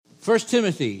First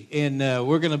Timothy, and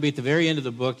we're going to be at the very end of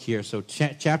the book here. So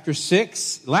chapter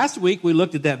 6. Last week we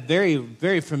looked at that very,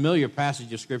 very familiar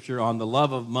passage of Scripture on the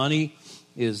love of money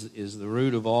is the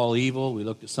root of all evil. We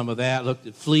looked at some of that. Looked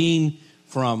at fleeing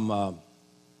from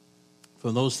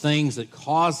those things that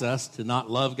cause us to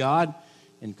not love God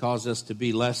and cause us to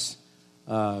be less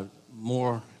like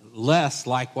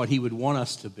what He would want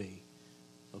us to be.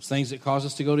 Those things that cause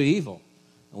us to go to evil.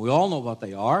 And we all know what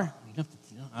they are.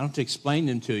 I don't have to explain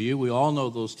them to you. We all know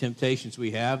those temptations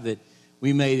we have that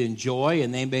we may enjoy,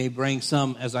 and they may bring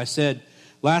some, as I said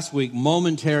last week,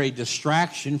 momentary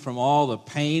distraction from all the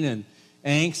pain and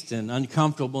angst and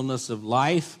uncomfortableness of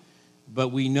life.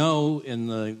 But we know in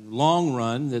the long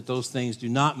run that those things do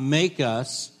not make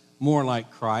us more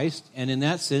like Christ, and in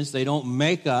that sense, they don't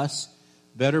make us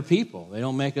better people. They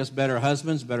don't make us better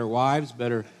husbands, better wives,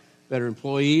 better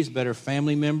employees, better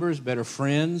family members, better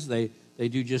friends. They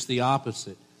do just the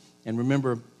opposite. And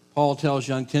remember, Paul tells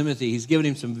young Timothy, he's giving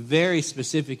him some very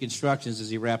specific instructions as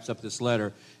he wraps up this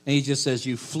letter. And he just says,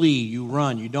 you flee, you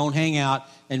run, you don't hang out.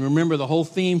 And remember, the whole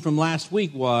theme from last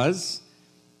week was,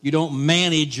 you don't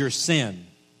manage your sin.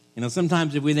 You know,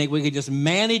 sometimes if we think we can just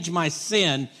manage my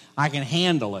sin, I can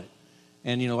handle it.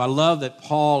 And, you know, I love that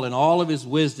Paul, in all of his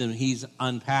wisdom, he's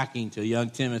unpacking to young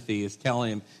Timothy, is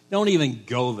telling him, don't even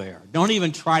go there. Don't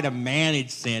even try to manage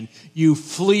sin. You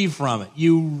flee from it.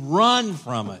 You run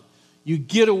from it. You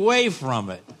get away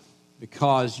from it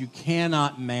because you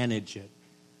cannot manage it.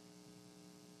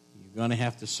 You're going to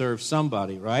have to serve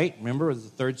somebody, right? Remember, it's the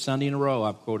third Sunday in a row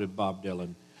I've quoted Bob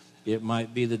Dylan. It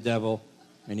might be the devil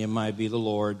and it might be the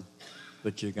Lord,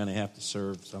 but you're going to have to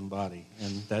serve somebody.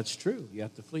 And that's true. You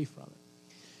have to flee from it.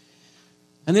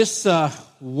 And this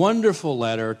wonderful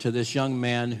letter to this young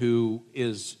man who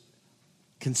is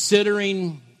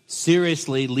considering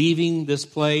seriously leaving this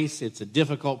place. It's a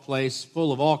difficult place,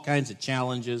 full of all kinds of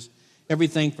challenges.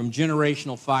 Everything from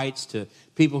generational fights to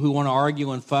people who want to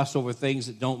argue and fuss over things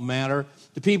that don't matter,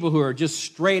 to people who are just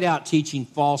straight out teaching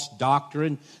false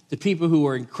doctrine, to people who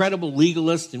are incredible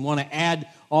legalists and want to add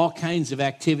all kinds of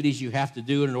activities you have to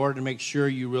do in order to make sure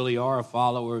you really are a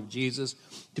follower of Jesus,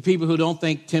 to people who don't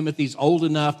think Timothy's old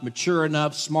enough, mature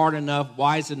enough, smart enough,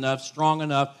 wise enough, strong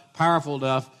enough, powerful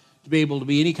enough to be able to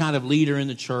be any kind of leader in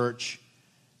the church.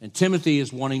 And Timothy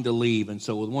is wanting to leave. And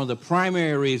so one of the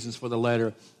primary reasons for the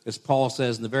letter, as Paul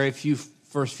says in the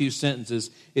first few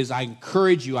sentences, is I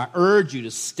encourage you, I urge you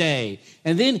to stay.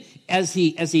 And then as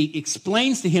he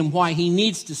explains to him why he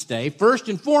needs to stay, first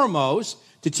and foremost,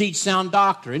 to teach sound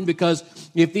doctrine, because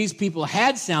if these people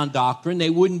had sound doctrine,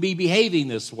 they wouldn't be behaving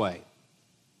this way.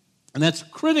 And that's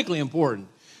critically important,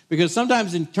 because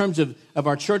sometimes in terms of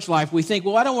our church life, we think,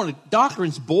 well,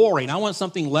 doctrine's boring. I want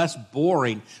something less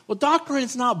boring. Well, doctrine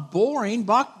is not boring.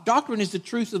 Doctrine is the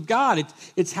truth of God.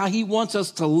 It's how He wants us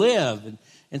to live.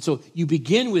 And so you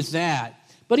begin with that.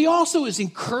 But he also is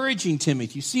encouraging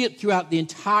Timothy. You see it throughout the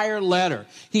entire letter.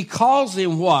 He calls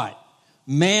him what?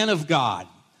 Man of God.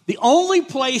 The only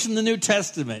place in the New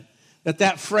Testament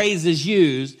that phrase is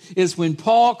used is when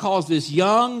Paul calls this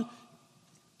young,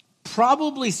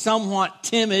 probably somewhat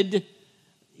timid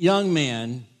young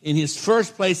man in his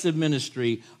first place of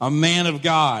ministry, a man of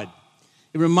God.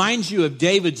 It reminds you of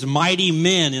David's mighty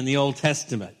men in the Old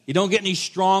Testament. You don't get any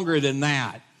stronger than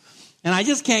that. And I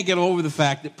just can't get over the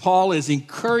fact that Paul is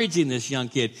encouraging this young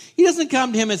kid. He doesn't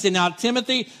come to him and say, now,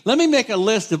 Timothy, let me make a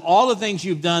list of all the things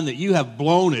you've done that you have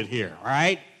blown it here, all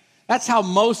right? That's how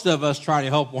most of us try to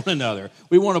help one another.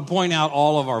 We want to point out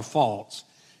all of our faults.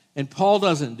 And Paul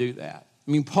doesn't do that.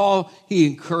 I mean, Paul, he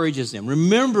encourages them.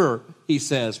 Remember, he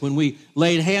says, when we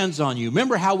laid hands on you,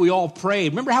 remember how we all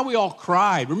prayed. Remember how we all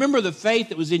cried. Remember the faith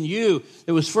that was in you,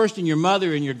 that was first in your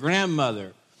mother and your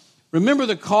grandmother. Remember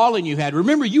the calling you had.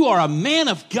 Remember, you are a man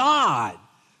of God.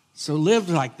 So live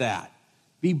like that.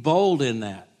 Be bold in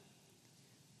that.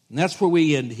 And that's where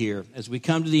we end here. As we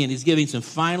come to the end, he's giving some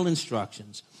final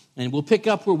instructions. And we'll pick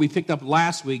up where we picked up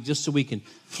last week just so we can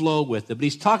flow with it. But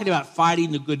he's talking about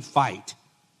fighting the good fight.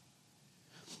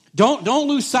 Don't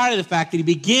lose sight of the fact that he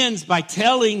begins by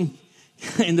telling,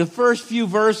 in the first few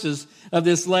verses of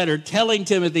this letter, telling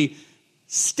Timothy,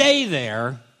 stay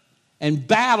there and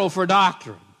battle for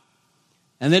doctrine.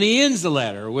 And then he ends the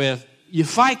letter with, you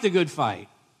fight the good fight.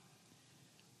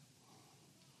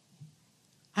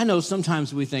 I know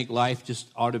sometimes we think life just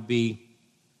ought to be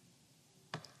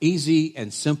easy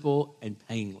and simple and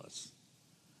painless.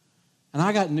 And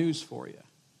I got news for you.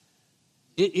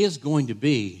 It is going to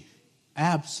be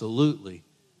absolutely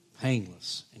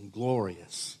painless and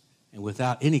glorious and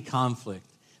without any conflict,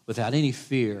 without any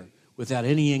fear, without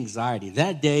any anxiety.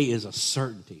 That day is a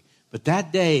certainty, but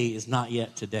that day is not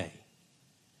yet today.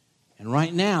 And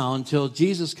right now, until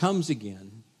Jesus comes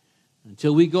again,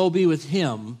 until we go be with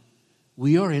him,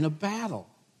 we are in a battle.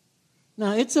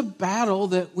 Now, it's a battle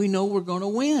that we know we're going to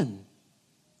win.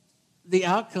 The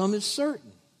outcome is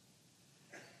certain.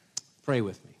 Pray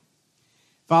with me.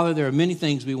 Father, there are many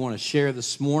things we want to share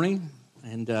this morning,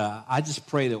 and I just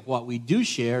pray that what we do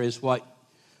share is what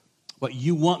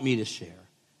you want me to share.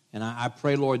 And I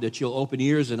pray, Lord, that you'll open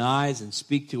ears and eyes and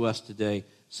speak to us today.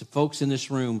 So folks in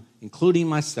this room, including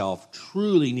myself,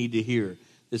 truly need to hear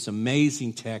this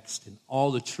amazing text and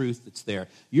all the truth that's there.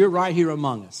 You're right here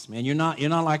among us, man. You're not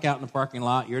like out in the parking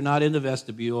lot. You're not in the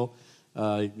vestibule.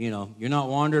 You're not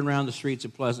wandering around the streets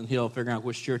of Pleasant Hill figuring out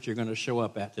which church you're going to show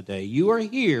up at today. You are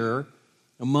here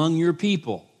among your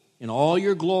people in all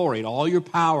your glory, and all your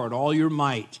power, and all your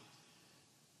might.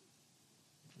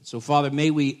 So, Father,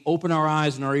 may we open our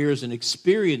eyes and our ears and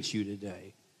experience you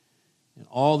today and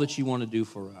all that you want to do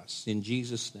for us. In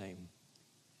Jesus' name,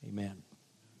 amen.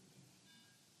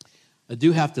 I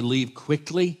do have to leave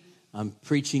quickly. I'm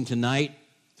preaching tonight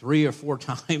 3 or 4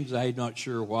 times. I'm not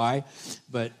sure why,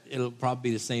 but it'll probably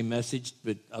be the same message,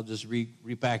 but I'll just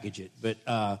repackage it.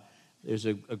 But there's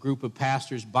a group of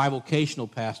pastors,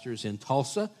 bivocational pastors in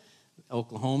Tulsa,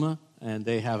 Oklahoma, and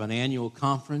they have an annual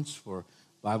conference for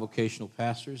bivocational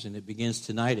pastors, and it begins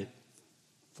tonight at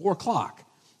 4 o'clock,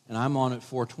 and I'm on at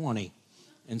 4:20,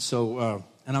 and so,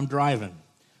 and I'm driving.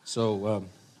 So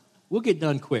we'll get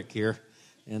done quick here.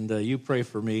 And you pray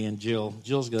for me and Jill.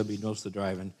 Jill's going to be most of the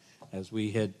driving as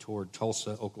we head toward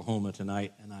Tulsa, Oklahoma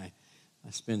tonight. And I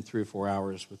spend 3 or 4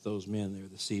 hours with those men there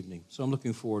this evening. So I'm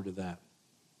looking forward to that.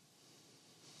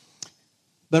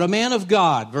 But a man of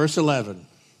God, verse 11.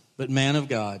 But man of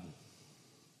God.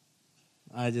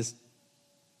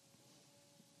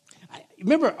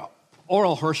 Remember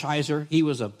Orel Hershiser? He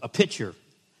was a pitcher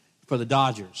for the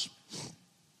Dodgers.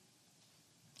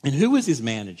 And who was his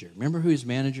manager? Remember who his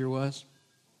manager was?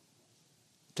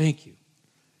 Thank you.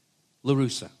 La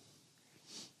Russa.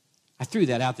 I threw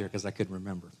that out there because I couldn't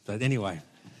remember. But anyway,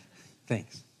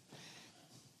 thanks.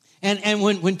 And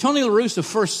when Tony La Russa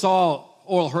first saw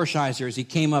Orel Hershiser as he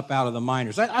came up out of the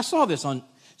minors, I saw this on,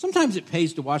 sometimes it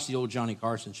pays to watch the old Johnny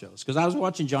Carson shows, because I was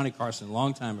watching Johnny Carson a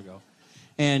long time ago.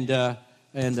 And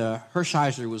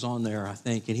Hershiser was on there, I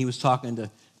think, and he was talking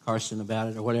to Carson about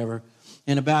it or whatever,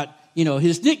 and about,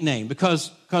 his nickname,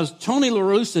 because Tony La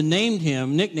Russa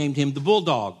nicknamed him the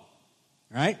Bulldog,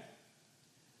 right?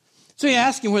 So he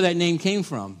asked him where that name came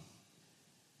from.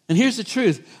 And here's the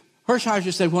truth.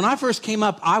 Hershiser said, when I first came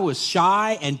up, I was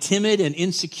shy and timid and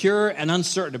insecure and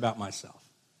uncertain about myself.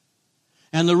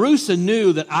 And La Russa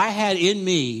knew that I had in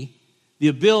me the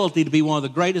ability to be one of the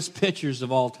greatest pitchers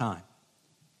of all time.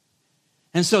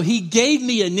 And so he gave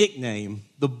me a nickname,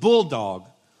 the Bulldog,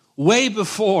 way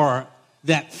before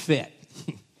that fit.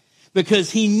 Because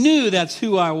he knew that's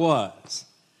who I was.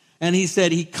 And he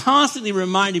said, he constantly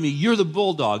reminded me, you're the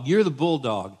Bulldog, you're the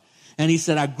Bulldog. And he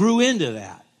said, I grew into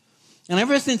that. And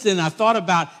ever since then, I thought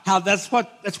about how that's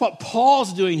what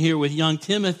Paul's doing here with young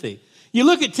Timothy. You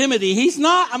look at Timothy, he's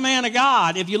not a man of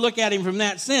God if you look at him from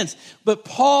that sense. But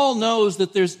Paul knows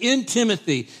that there's in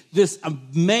Timothy this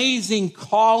amazing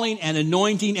calling and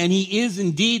anointing, and he is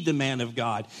indeed the man of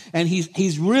God. And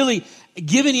he's really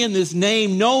given him this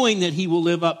name knowing that he will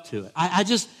live up to it.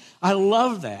 I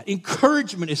love that.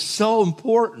 Encouragement is so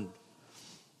important.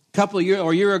 A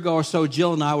year ago or so,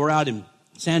 Jill and I were out in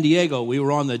San Diego. We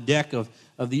were on the deck of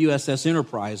the USS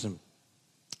Enterprise, and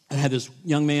I had this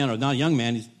young man, or not a young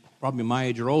man, he's probably my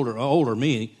age or older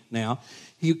me now,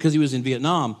 because he was in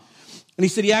Vietnam. And he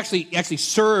said he actually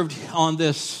served on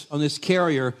this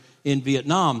carrier in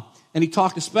Vietnam. And he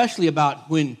talked especially about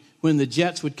when the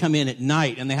jets would come in at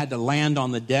night and they had to land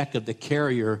on the deck of the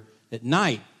carrier at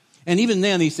night. And even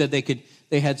then, he said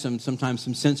they had sometimes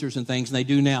some sensors and things, and they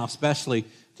do now, especially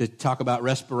to talk about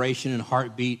respiration and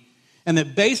heartbeat. And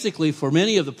that basically for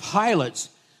many of the pilots,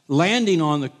 landing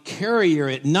on the carrier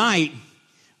at night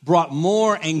brought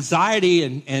more anxiety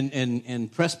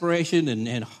and perspiration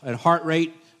and heart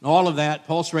rate and all of that,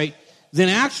 pulse rate, than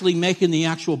actually making the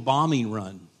actual bombing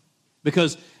run.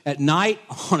 Because at night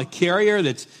on a carrier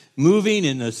that's moving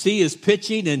and the sea is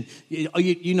pitching, and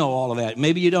you know all of that.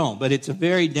 Maybe you don't, but it's a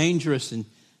very dangerous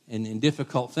and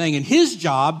difficult thing. And his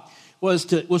job was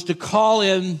to call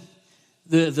in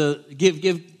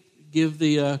give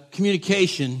the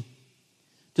communication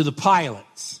to the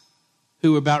pilots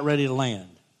who were about ready to land.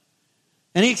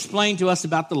 And he explained to us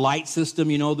about the light system,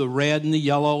 the red and the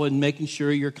yellow, and making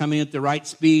sure you're coming at the right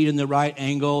speed and the right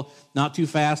angle, not too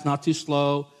fast, not too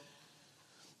slow.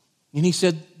 And he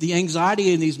said the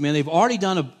anxiety in these men, they've already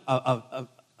done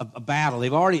a battle.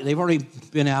 They've already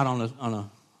been out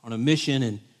on a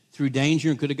mission, through danger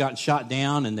and could have gotten shot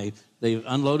down, and they've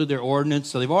unloaded their ordnance.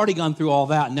 So they've already gone through all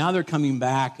that. And now they're coming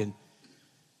back, and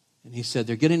he said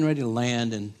they're getting ready to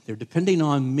land, and they're depending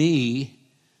on me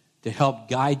to help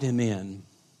guide them in.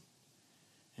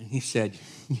 And he said,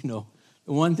 the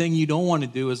one thing you don't want to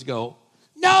do is go,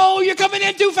 no, you're coming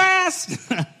in too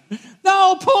fast.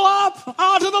 No, pull up,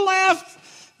 to the left.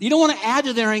 You don't want to add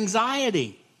to their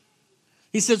anxiety.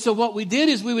 He said, so what we did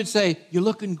is we would say, you're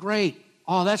looking great.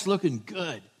 Oh, that's looking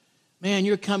good. Man,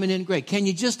 you're coming in great. Can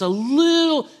you just a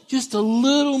little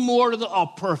more to the, oh,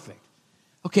 perfect.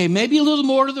 Okay, maybe a little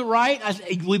more to the right.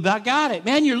 We about got it.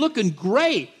 Man, you're looking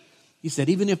great. He said,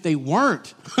 even if they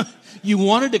weren't, you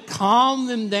wanted to calm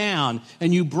them down,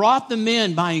 and you brought them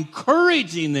in by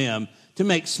encouraging them to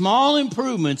make small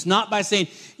improvements, not by saying,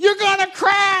 you're going to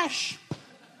crash.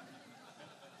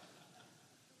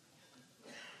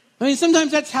 I mean,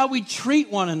 sometimes that's how we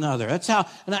treat one another. That's how,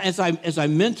 and as I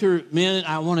mentor men,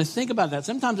 I want to think about that.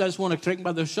 Sometimes I just want to take them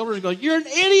by their shoulders and go, you're an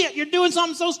idiot. You're doing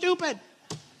something so stupid.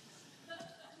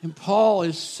 And Paul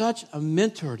is such a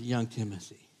mentor to young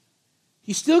Timothy.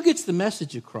 He still gets the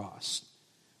message across,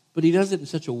 but he does it in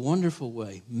such a wonderful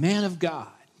way. Man of God.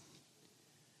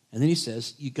 And then he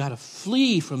says, you got to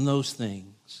flee from those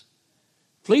things.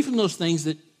 Flee from those things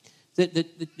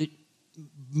that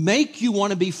make you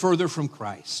want to be further from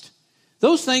Christ.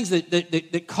 Those things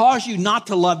that cause you not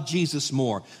to love Jesus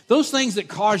more. Those things that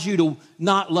cause you to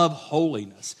not love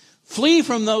holiness. Flee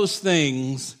from those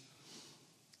things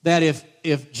that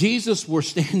if Jesus were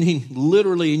standing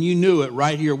literally and you knew it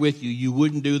right here with you, you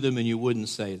wouldn't do them and you wouldn't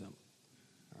say them.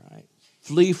 All right?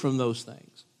 Flee from those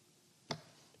things.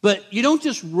 But you don't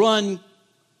just run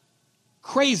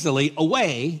crazily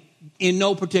away in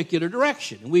no particular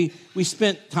direction. We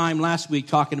spent time last week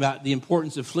talking about the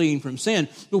importance of fleeing from sin.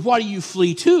 But what do you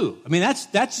flee to? I mean,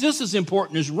 that's just as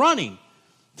important as running,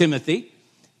 Timothy.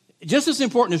 Just as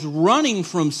important as running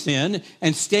from sin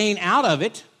and staying out of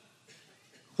it.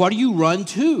 What do you run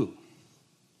to?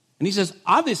 And he says,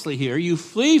 obviously here, you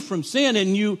flee from sin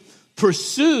and you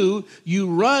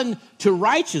run to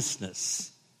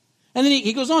righteousness. And then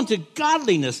he goes on to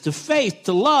godliness, to faith,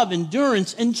 to love,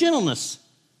 endurance, and gentleness.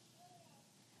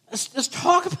 Let's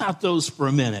talk about those for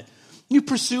a minute. You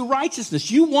pursue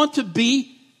righteousness. You want to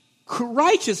be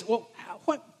righteous. Well,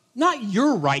 what? Not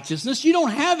your righteousness. You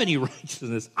don't have any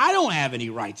righteousness. I don't have any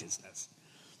righteousness.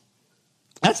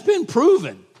 That's been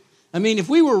proven. I mean, if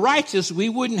we were righteous, we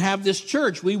wouldn't have this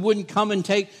church. We wouldn't come and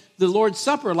take the Lord's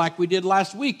Supper like we did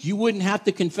last week. You wouldn't have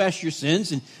to confess your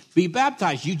sins and be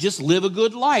baptized. You just live a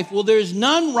good life. Well, there's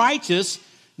none righteous,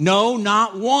 no,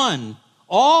 not one.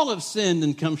 All have sinned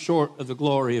and come short of the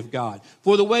glory of God.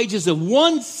 For the wages of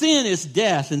one sin is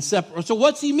death and separation. So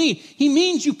what's he mean? He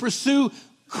means you pursue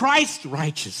Christ's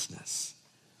righteousness.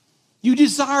 You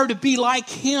desire to be like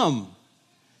him.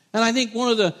 And I think one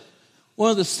of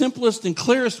the simplest and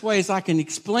clearest ways I can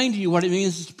explain to you what it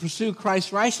means to pursue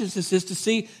Christ's righteousness is to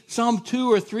see some 2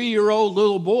 or 3 year old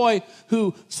little boy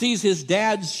who sees his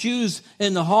dad's shoes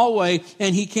in the hallway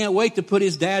and he can't wait to put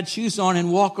his dad's shoes on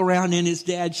and walk around in his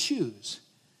dad's shoes.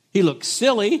 He looks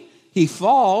silly. He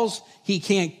falls. He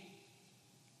can't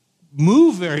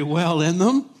move very well in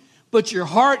them. But your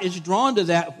heart is drawn to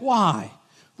that. Why?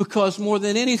 Because more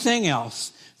than anything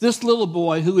else, this little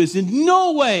boy who is in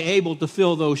no way able to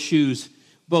fill those shoes,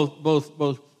 both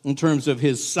in terms of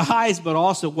his size, but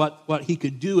also what he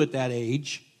could do at that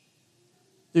age,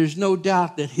 there's no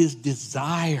doubt that his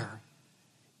desire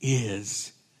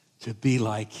is to be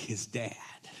like his dad.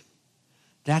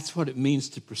 That's what it means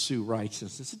to pursue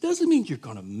righteousness. It doesn't mean you're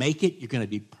going to make it. You're going to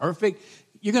be perfect.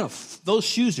 Those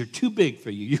shoes are too big for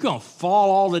you. You're going to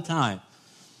fall all the time.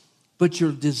 But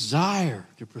your desire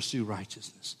to pursue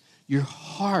righteousness, your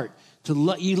heart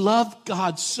you love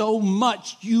God so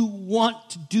much, you want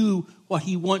to do what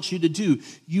he wants you to do.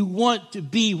 You want to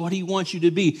be what he wants you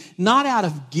to be. Not out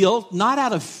of guilt, not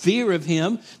out of fear of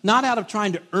him, not out of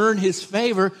trying to earn his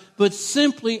favor, but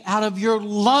simply out of your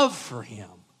love for him.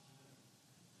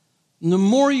 And the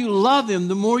more you love him,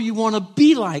 the more you want to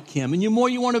be like him. And the more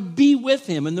you want to be with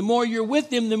him. And the more you're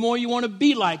with him, the more you want to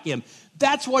be like him.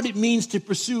 That's what it means to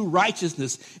pursue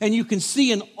righteousness. And you can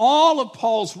see in all of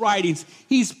Paul's writings,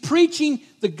 he's preaching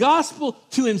the gospel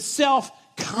to himself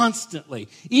constantly.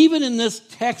 Even in this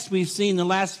text we've seen the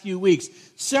last few weeks,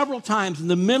 several times in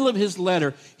the middle of his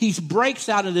letter, he breaks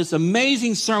out of this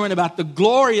amazing sermon about the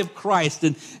glory of Christ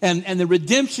and the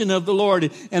redemption of the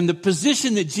Lord and the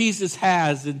position that Jesus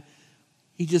has. And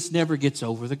he just never gets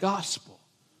over the gospel.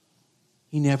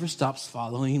 He never stops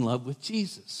following in love with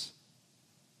Jesus.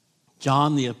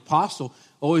 John the apostle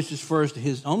always refers to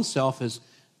his own self as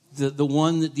the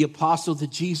one, that the apostle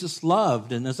that Jesus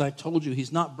loved. And as I told you,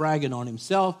 he's not bragging on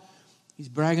himself. He's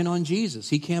bragging on Jesus.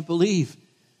 He can't believe,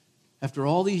 after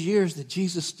all these years, that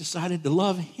Jesus decided to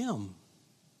love him.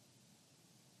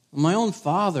 My own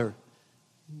father,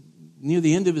 near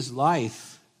the end of his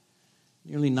life,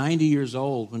 nearly 90 years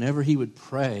old, whenever he would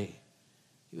pray,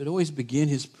 he would always begin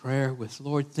his prayer with,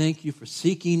 Lord, thank you for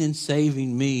seeking and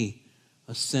saving me,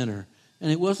 a sinner.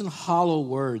 And it wasn't hollow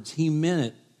words. He meant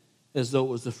it as though it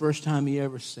was the first time he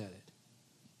ever said it.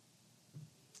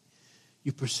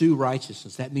 You pursue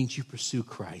righteousness. That means you pursue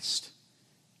Christ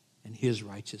and his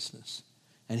righteousness.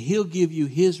 And he'll give you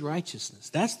his righteousness.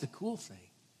 That's the cool thing.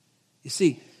 You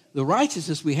see, the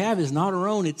righteousness we have is not our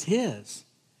own, it's his.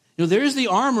 You know, there's the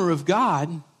armor of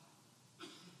God.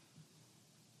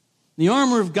 The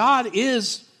armor of God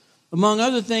is, among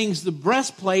other things, the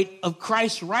breastplate of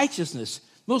Christ's righteousness.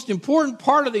 Most important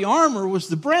part of the armor was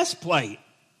the breastplate.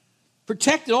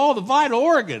 Protected all the vital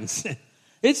organs.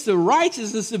 It's the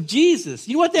righteousness of Jesus.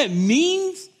 You know what that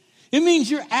means? It means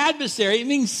your adversary, it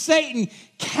means Satan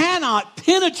cannot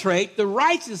penetrate the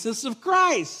righteousness of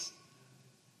Christ.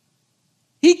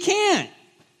 He can't.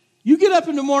 You get up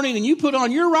in the morning and you put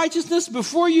on your righteousness,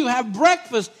 before you have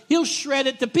breakfast, he'll shred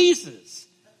it to pieces.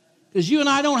 Because you and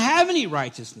I don't have any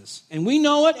righteousness. And we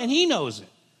know it and he knows it.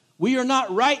 We are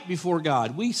not right before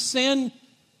God. We sin.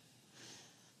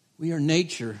 We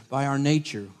are by our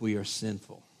nature, we are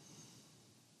sinful.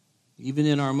 Even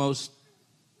in our most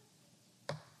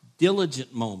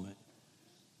diligent moment,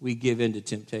 we give in to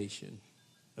temptation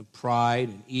of pride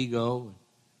and ego and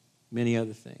many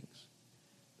other things.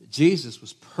 But Jesus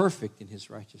was perfect in his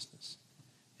righteousness.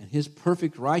 And his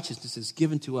perfect righteousness is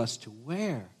given to us to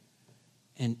wear.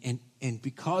 And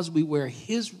because we wear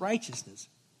his righteousness.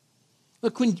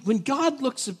 Look, when God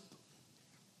looks at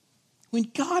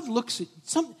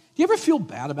something, do you ever feel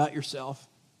bad about yourself?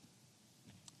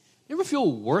 Do you ever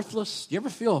feel worthless? Do you ever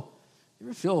feel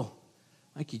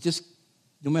like you just,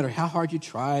 no matter how hard you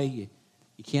try, you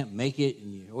can't make it,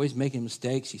 and you're always making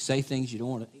mistakes, you say things you don't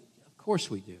want to? Of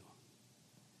course we do.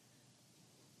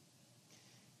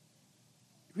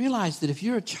 Realize that if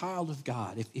you're a child of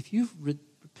God, if you've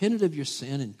repented of your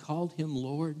sin and called him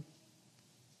Lord,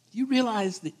 you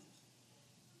realize that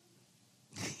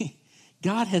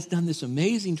God has done this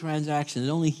amazing transaction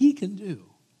that only he can do.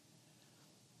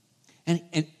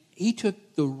 And he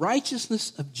took the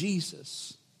righteousness of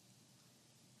Jesus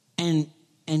and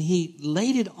he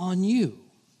laid it on you.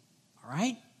 All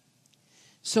right?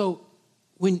 So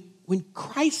when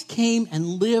Christ came and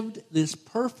lived this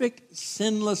perfect,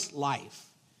 sinless life,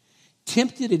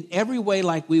 tempted in every way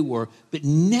like we were, but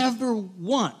never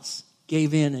once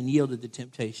gave in and yielded to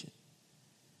temptation.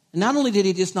 And not only did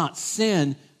he just not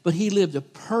sin, but he lived a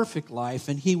perfect life,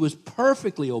 and he was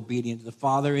perfectly obedient to the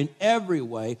Father in every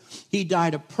way. He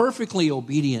died a perfectly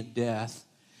obedient death.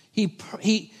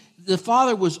 The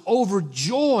Father was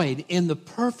overjoyed in the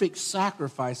perfect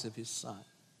sacrifice of his Son.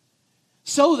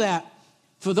 So that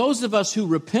for those of us who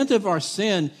repent of our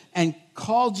sin and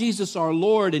call Jesus our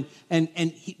Lord,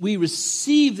 we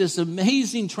receive this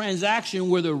amazing transaction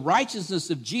where the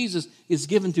righteousness of Jesus is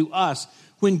given to us.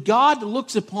 When God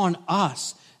looks upon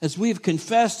us, as we have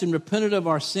confessed and repented of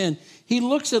our sin, he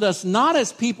looks at us not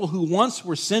as people who once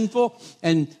were sinful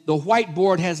and the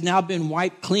whiteboard has now been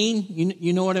wiped clean.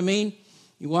 You know what I mean?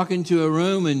 You walk into a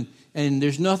room and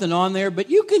there's nothing on there,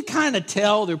 but you can kind of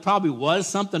tell there probably was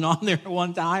something on there at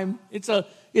one time.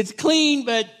 It's clean,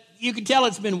 but you can tell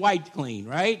it's been wiped clean,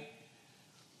 right?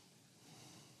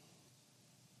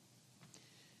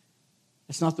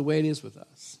 That's not the way it is with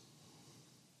us.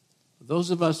 For those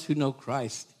of us who know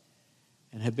Christ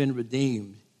and have been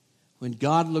redeemed, when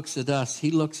God looks at us,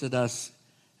 he looks at us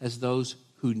as those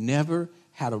who never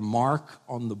had a mark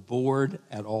on the board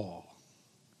at all.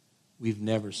 We've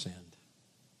never sinned.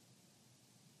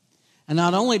 And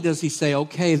not only does he say,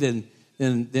 okay,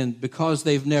 then because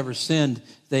they've never sinned,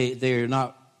 they are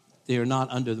not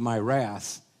under my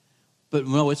wrath. But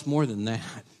no, it's more than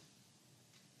that.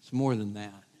 It's more than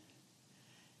that.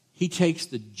 He takes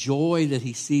the joy that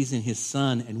he sees in his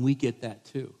Son, and we get that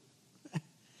too.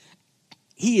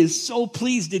 He is so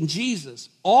pleased in Jesus.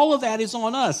 All of that is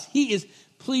on us. He is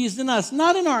pleased in us,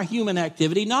 not in our human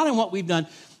activity, not in what we've done.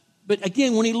 But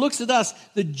again, when he looks at us,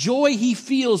 the joy he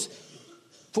feels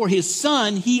for his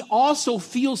Son, he also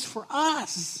feels for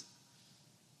us.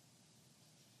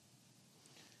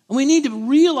 And we need to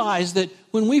realize that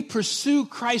when we pursue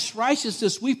Christ's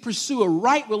righteousness, we pursue a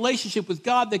right relationship with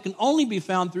God that can only be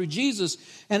found through Jesus.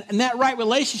 And that right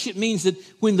relationship means that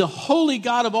when the holy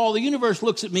God of all the universe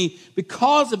looks at me,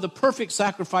 because of the perfect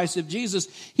sacrifice of Jesus,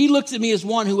 he looks at me as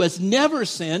one who has never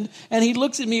sinned, and he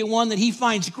looks at me as one that he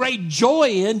finds great joy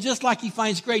in, just like he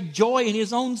finds great joy in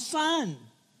his own Son.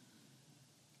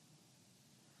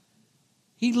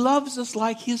 He loves us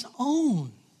like his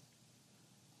own.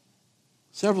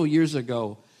 Several years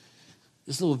ago,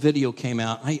 this little video came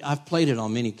out. I've played it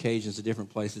on many occasions at different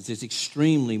places. It's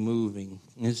extremely moving.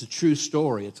 And it's a true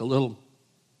story. It's a little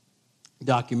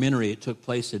documentary. It took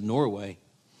place in Norway.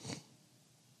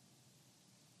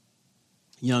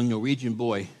 A young Norwegian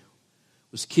boy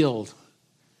was killed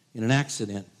in an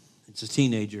accident. It's a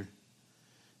teenager.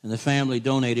 And the family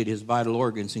donated his vital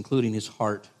organs, including his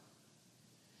heart.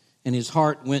 And his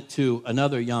heart went to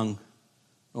another young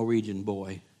Norwegian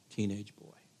boy, teenage boy.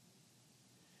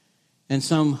 And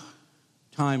some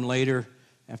time later,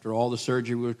 after all the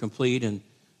surgery was complete and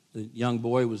the young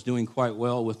boy was doing quite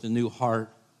well with the new heart,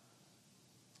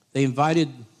 they invited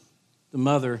the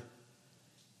mother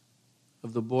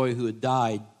of the boy who had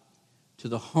died to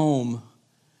the home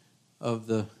of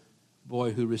the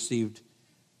boy who received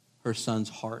her son's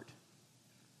heart.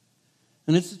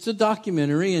 And it's a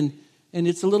documentary, and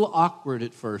it's a little awkward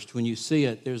at first when you see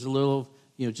it. There's a little,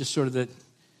 just sort of the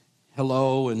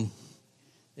hello, and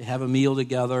they have a meal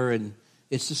together, and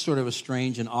it's just sort of a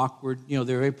strange and awkward. They're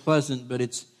very pleasant,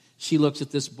 but she looks at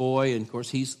this boy, and of course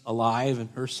he's alive, and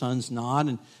her son's not,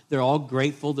 and they're all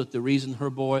grateful that the reason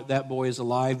that boy is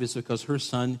alive is because her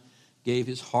son gave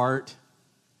his heart.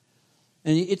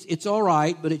 And it's all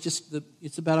right, but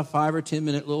it's about a 5 or 10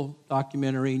 minute little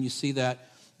documentary, and you see that,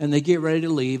 and they get ready to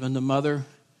leave, and the mother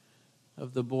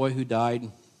of the boy who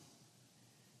died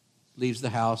leaves the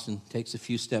house and takes a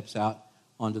few steps out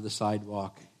onto the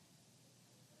sidewalk.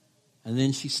 And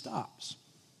then she stops.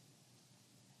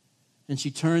 And she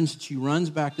turns, she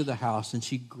runs back to the house, and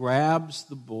she grabs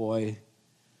the boy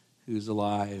who's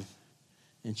alive,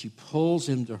 and she pulls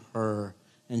him to her,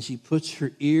 and she puts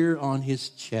her ear on his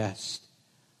chest,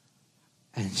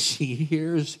 and she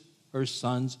hears her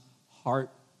son's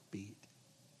heartbeat.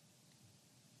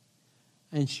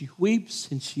 And she weeps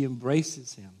and she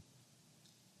embraces him.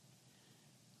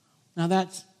 Now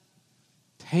that's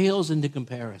pales into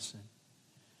comparison.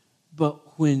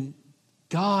 But when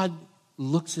God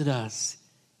looks at us,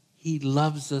 he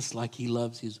loves us like he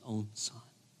loves his own son.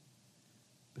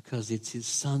 Because it's his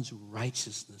son's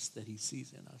righteousness that he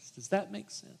sees in us. Does that make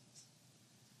sense?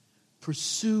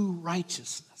 Pursue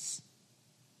righteousness.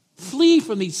 Flee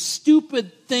from these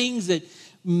stupid things that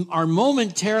are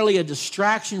momentarily a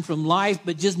distraction from life,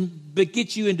 but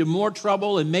get you into more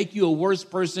trouble and make you a worse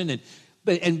person.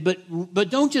 But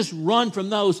don't just run from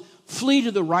those. Flee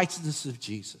to the righteousness of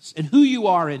Jesus and who you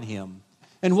are in him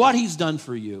and what he's done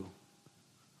for you.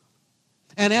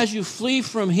 And as you flee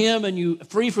from him and you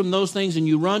free from those things and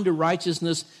you run to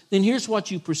righteousness, then here's what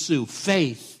you pursue: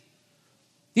 faith.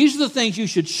 These are the things you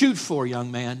should shoot for,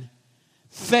 young man.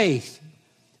 Faith.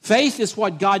 Faith is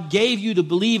what God gave you to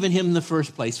believe in him in the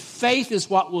first place. Faith is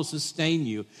what will sustain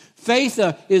you. Faith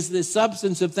is the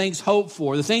substance of things hoped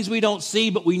for. The things we don't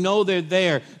see, but we know they're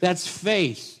there. That's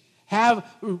faith.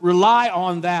 Rely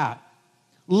on that.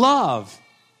 Love.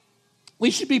 We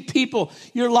should be people.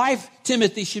 Your life,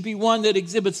 Timothy, should be one that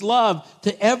exhibits love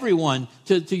to everyone,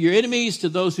 to your enemies, to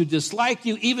those who dislike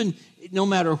you, even no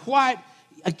matter what.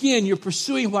 Again, you're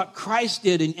pursuing what Christ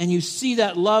did, and you see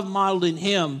that love modeled in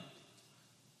him.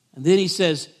 And then he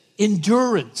says,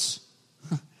 endurance.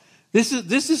 This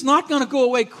is not going to go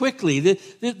away quickly.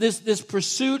 This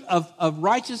pursuit of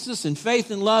righteousness and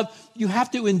faith and love, you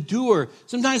have to endure.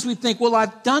 Sometimes we think, well,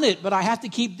 I've done it, but I have to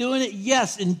keep doing it.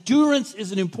 Yes, endurance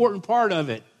is an important part of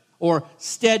it. Or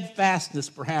steadfastness,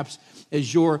 perhaps,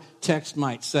 as your text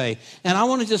might say. And I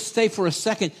want to just say for a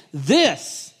second,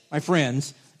 this, my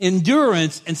friends,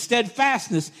 endurance and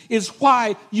steadfastness is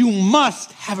why you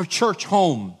must have a church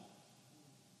home.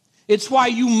 It's why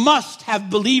you must have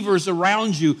believers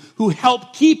around you who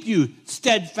help keep you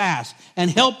steadfast and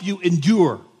help you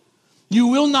endure. You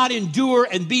will not endure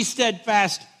and be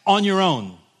steadfast on your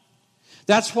own.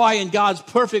 That's why in God's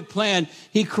perfect plan,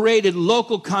 he created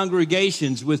local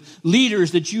congregations with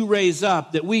leaders that you raise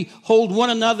up, that we hold one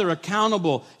another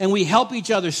accountable, and we help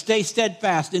each other stay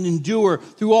steadfast and endure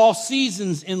through all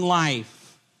seasons in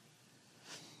life.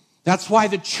 That's why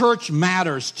the church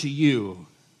matters to you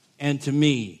and to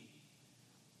me.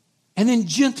 And then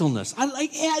gentleness.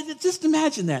 Just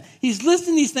imagine that. He's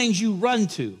listing these things you run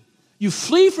to. You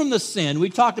flee from the sin. We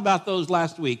talked about those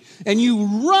last week. And you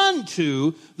run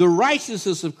to the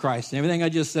righteousness of Christ and everything I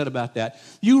just said about that.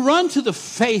 You run to the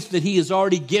faith that he has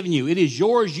already given you. It is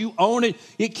yours. You own it.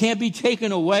 It can't be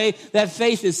taken away. That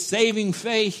faith is saving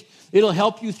faith. It'll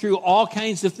help you through all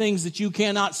kinds of things that you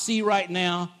cannot see right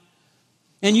now.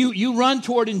 And you run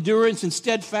toward endurance and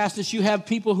steadfastness. You have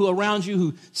people who around you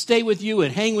who stay with you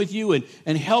and hang with you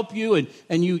and help you.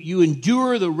 And you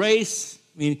endure the race.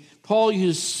 I mean, Paul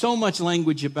uses so much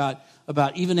language about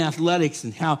even athletics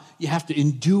and how you have to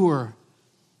endure.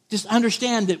 Just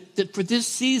understand that for this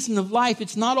season of life,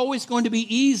 it's not always going to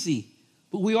be easy,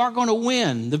 but we are going to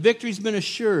win. The victory's been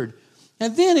assured.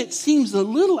 And then it seems a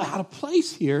little out of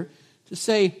place here to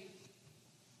say,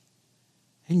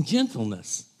 and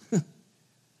gentleness.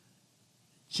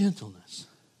 Gentleness.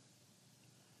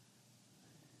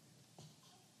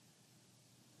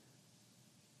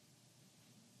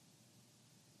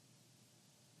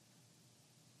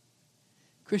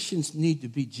 Christians need to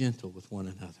be gentle with one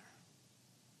another.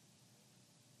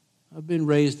 I've been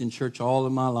raised in church all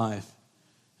of my life,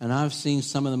 and I've seen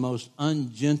some of the most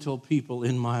ungentle people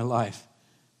in my life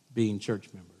being church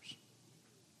members.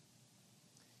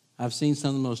 I've seen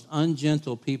some of the most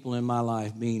ungentle people in my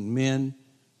life being men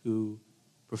who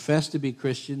profess to be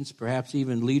Christians, perhaps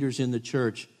even leaders in the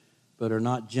church, but are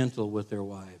not gentle with their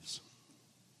wives,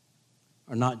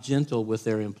 are not gentle with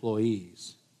their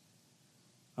employees,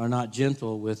 are not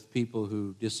gentle with people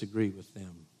who disagree with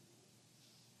them.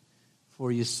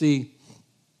 For you see,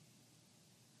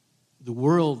 the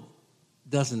world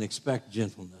doesn't expect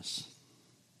gentleness.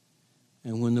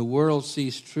 And when the world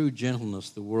sees true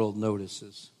gentleness, the world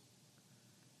notices.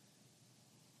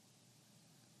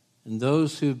 And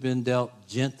those who've been dealt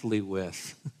gently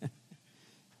with,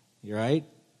 right,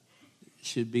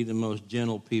 should be the most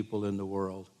gentle people in the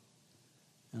world.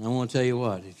 And I want to tell you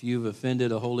what, if you've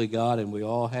offended a holy God, and we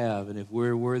all have, and if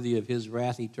we're worthy of his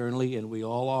wrath eternally, and we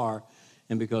all are,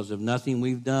 and because of nothing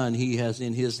we've done, he has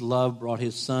in his love brought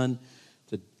his son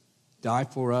to die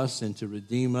for us and to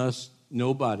redeem us.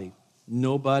 Nobody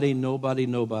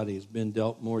has been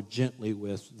dealt more gently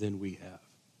with than we have.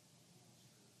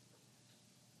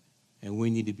 And we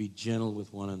need to be gentle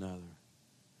with one another.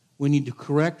 We need to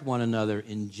correct one another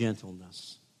in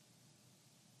gentleness.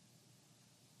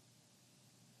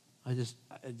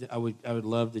 I would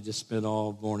love to just spend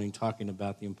all morning talking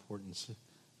about the importance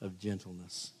of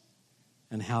gentleness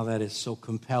and how that is so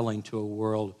compelling to a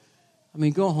world. I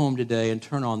mean, go home today and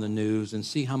turn on the news and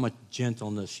see how much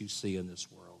gentleness you see in this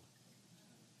world.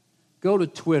 Go to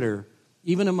Twitter,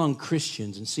 even among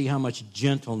Christians, and see how much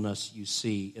gentleness you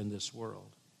see in this world.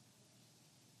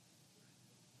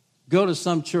 Go to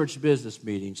some church business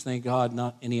meetings. Thank God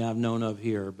not any I've known of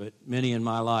here, but many in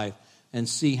my life, and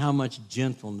see how much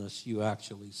gentleness you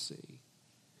actually see.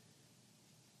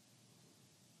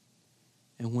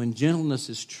 And when gentleness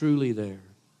is truly there,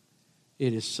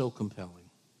 it is so compelling.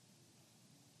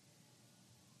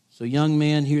 So young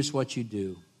man, here's what you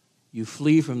do. You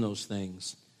flee from those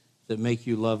things that make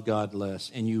you love God less,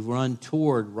 and you run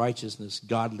toward righteousness,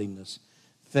 godliness,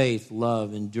 faith,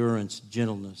 love, endurance,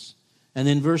 gentleness. And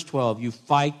then verse 12, you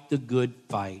fight the good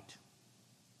fight.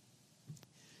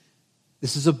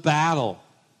 This is a battle.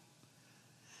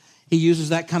 He uses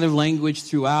that kind of language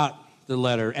throughout the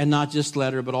letter, and not just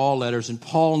letter, but all letters. And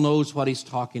Paul knows what he's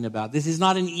talking about. This is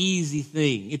not an easy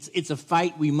thing. It's a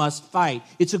fight we must fight.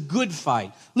 It's a good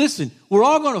fight. Listen, we're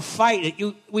all going to fight.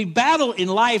 We battle in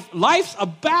life. Life's a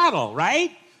battle,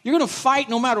 right? You're going to fight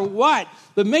no matter what.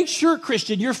 But make sure,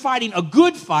 Christian, you're fighting a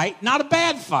good fight, not a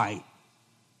bad fight.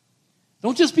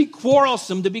 Don't just be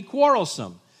quarrelsome to be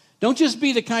quarrelsome. Don't just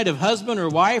be the kind of husband or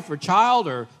wife or child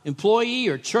or employee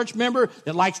or church member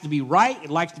that likes to be right,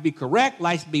 likes to be correct,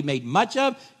 likes to be made much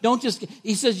of. Don't just,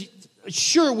 he says,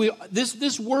 sure,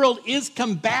 this world is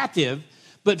combative,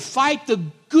 but fight the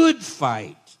good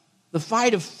fight, the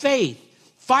fight of faith.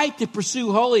 Fight to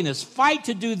pursue holiness. Fight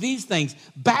to do these things.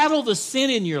 Battle the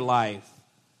sin in your life.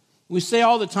 We say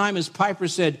all the time, as Piper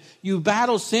said, you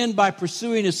battle sin by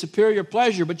pursuing a superior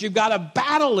pleasure, but you've got to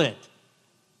battle it.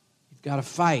 You've got to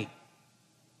fight.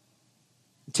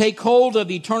 Take hold of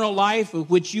the eternal life of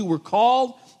which you were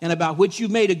called and about which you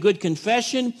made a good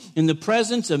confession in the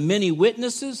presence of many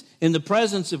witnesses, in the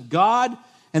presence of God.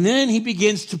 And then he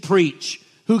begins to preach,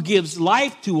 who gives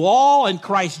life to all in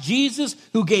Christ Jesus,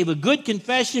 who gave a good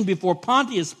confession before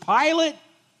Pontius Pilate.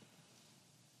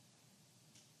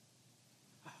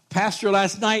 Pastor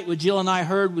last night, what Jill and I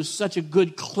heard was such a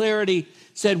good clarity,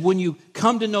 said when you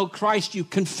come to know Christ, you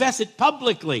confess it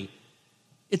publicly.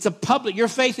 It's a public, your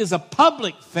faith is a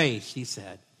public faith, he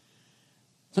said.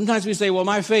 Sometimes we say, well,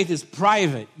 my faith is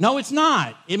private. No, it's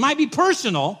not. It might be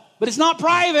personal, but it's not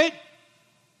private.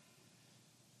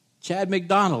 Chad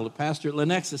McDonald, the pastor at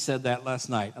Lenexa, said that last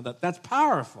night. I thought, that's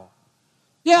powerful.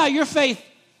 Yeah, your faith,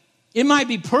 it might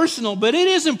be personal, but it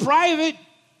isn't private.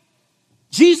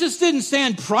 Jesus didn't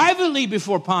stand privately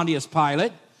before Pontius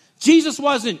Pilate. Jesus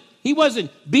wasn't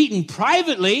beaten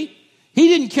privately. He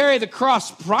didn't carry the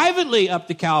cross privately up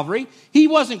to Calvary. He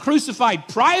wasn't crucified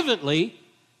privately.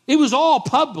 It was all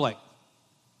public.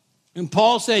 And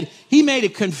Paul said, he made a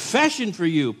confession for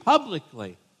you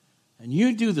publicly. And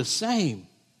you do the same.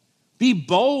 Be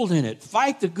bold in it.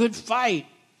 Fight the good fight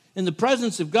in the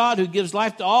presence of God who gives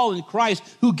life to all in Christ,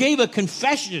 who gave a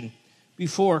confession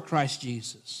before Christ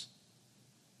Jesus.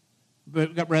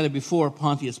 But rather before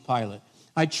Pontius Pilate.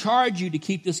 I charge you to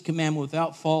keep this commandment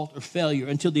without fault or failure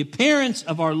until the appearance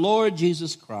of our Lord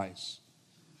Jesus Christ.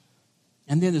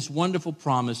 And then this wonderful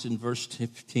promise in verse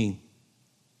 15.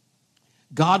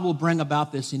 God will bring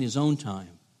about this in his own time.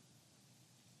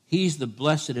 He's the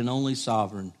blessed and only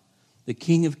sovereign, the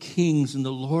King of kings and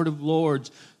the Lord of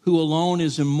lords, who alone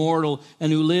is immortal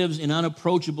and who lives in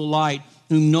unapproachable light,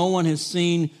 whom no one has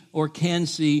seen or can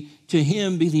see. To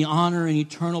him be the honor and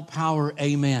eternal power.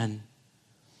 Amen.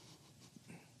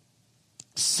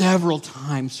 Several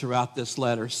times throughout this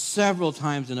letter, several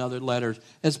times in other letters,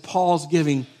 as Paul's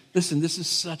giving, listen, this is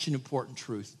such an important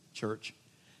truth, church.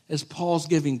 As Paul's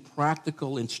giving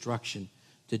practical instruction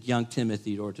to young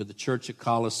Timothy or to the church at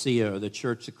Colossae or the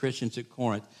church, the Christians at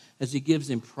Corinth, as he gives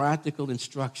them practical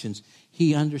instructions,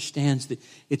 he understands that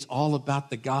it's all about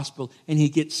the gospel, and he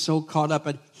gets so caught up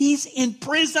in, he's in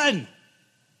prison.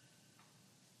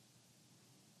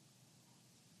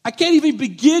 I can't even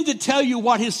begin to tell you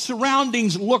what his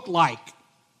surroundings look like.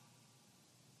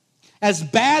 As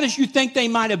bad as you think they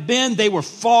might have been, they were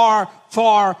far,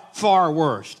 far, far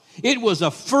worse. It was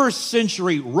a first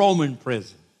century Roman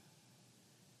prison.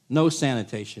 No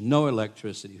sanitation, no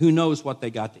electricity. Who knows what they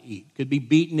got to eat? Could be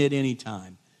beaten at any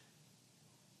time.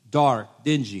 Dark,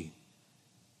 dingy.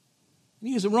 And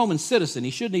he was a Roman citizen. He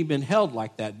shouldn't have been held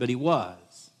like that, but he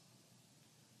was.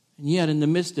 And yet, in the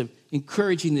midst of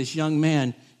encouraging this young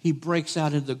man, he breaks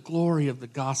out into the glory of the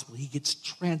gospel. He gets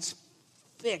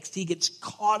transfixed. He gets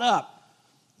caught up.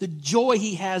 The joy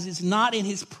he has is not in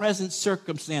his present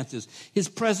circumstances, his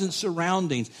present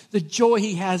surroundings. The joy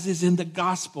he has is in the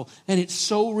gospel, and it's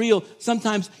so real.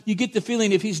 Sometimes you get the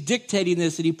feeling if he's dictating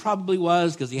this, and he probably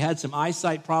was because he had some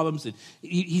eyesight problems, and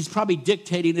he's probably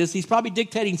dictating this. He's probably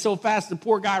dictating so fast, the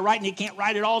poor guy writing, he can't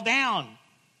write it all down.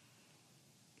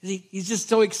 He's just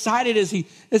so excited as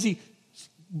he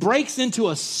breaks into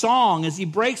a song, as he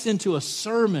breaks into a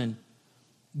sermon.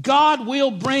 God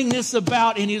will bring this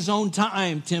about in his own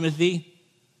time, Timothy.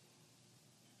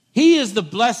 He is the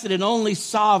blessed and only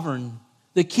sovereign,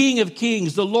 the King of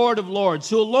kings, the Lord of lords,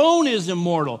 who alone is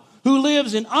immortal, who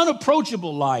lives in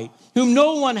unapproachable light, whom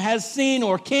no one has seen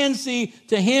or can see.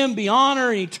 To him be honor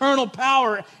and eternal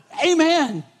power.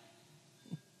 Amen.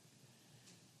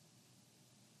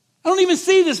 I don't even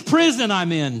see this prison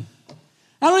I'm in.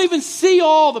 I don't even see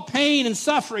all the pain and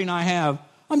suffering I have.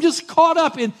 I'm just caught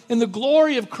up in the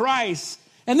glory of Christ.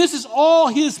 And this is all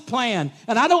his plan.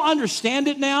 And I don't understand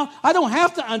it now. I don't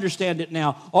have to understand it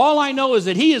now. All I know is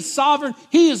that he is sovereign.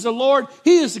 He is the Lord.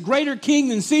 He is the greater king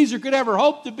than Caesar could ever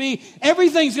hope to be.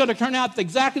 Everything's going to turn out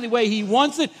exactly the way he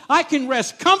wants it. I can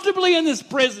rest comfortably in this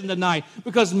prison tonight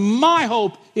because my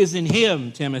hope is in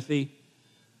him, Timothy.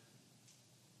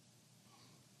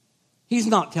 He's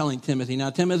not telling Timothy, now,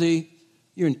 Timothy,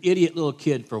 you're an idiot little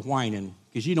kid for whining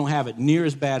because you don't have it near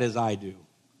as bad as I do.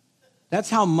 That's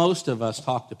how most of us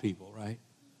talk to people, right?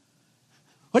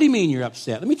 What do you mean you're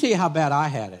upset? Let me tell you how bad I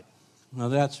had it. Well,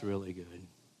 that's really good.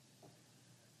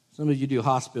 Some of you do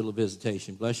hospital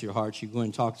visitation. Bless your hearts. You go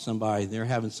and talk to somebody, and they're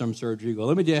having some surgery. You go,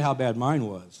 let me tell you how bad mine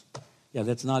was. Yeah,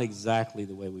 that's not exactly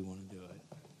the way we want to do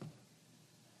it.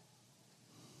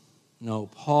 No,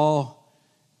 Paul,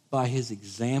 by his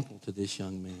example to this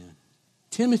young man,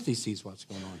 Timothy sees what's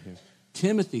going on here.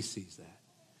 Timothy sees that.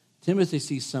 Timothy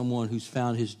sees someone who's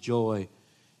found his joy.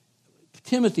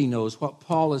 Timothy knows what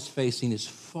Paul is facing is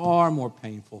far more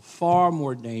painful, far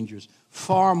more dangerous,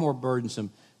 far more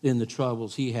burdensome than the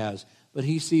troubles he has. But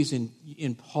he sees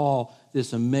in Paul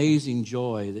this amazing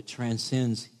joy that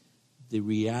transcends the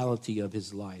reality of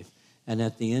his life. And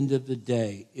at the end of the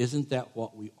day, isn't that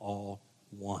what we all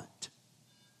want?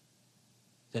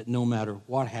 That no matter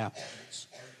what happens,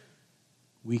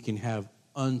 we can have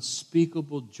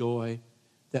unspeakable joy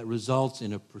that results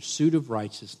in a pursuit of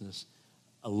righteousness,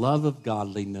 a love of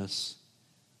godliness,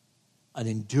 an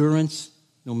endurance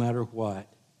no matter what,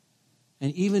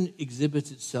 and even exhibits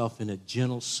itself in a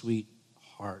gentle, sweet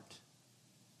heart.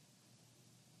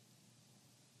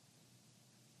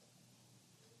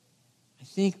 I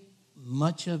think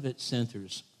much of it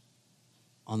centers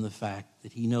on the fact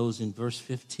that he knows in verse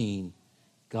 15,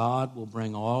 God will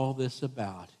bring all this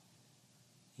about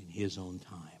in his own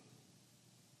time.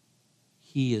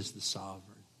 He is the sovereign.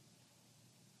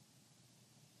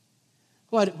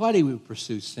 Why do we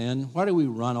pursue sin? Why do we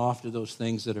run off to those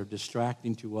things that are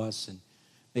distracting to us and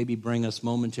maybe bring us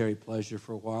momentary pleasure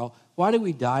for a while? Why do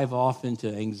we dive off into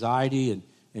anxiety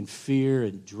and fear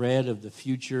and dread of the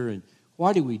future? And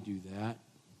why do we do that?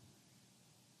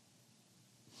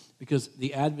 Because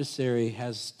the adversary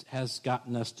has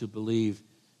gotten us to believe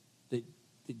that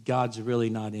God's really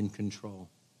not in control.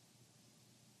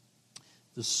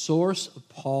 The source of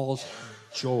Paul's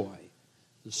joy,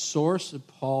 the source of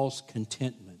Paul's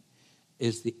contentment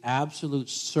is the absolute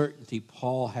certainty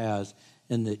Paul has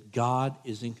in that God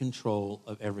is in control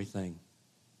of everything.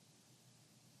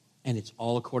 And it's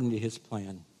all according to his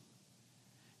plan.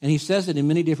 And he says it in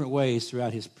many different ways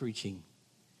throughout his preaching.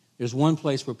 There's one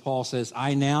place where Paul says,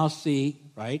 I now see,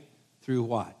 right, through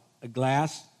what? A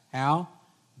glass, how?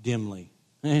 Dimly.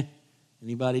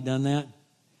 Anybody done that?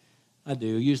 I do.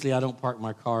 Usually I don't park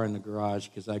my car in the garage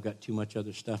because I've got too much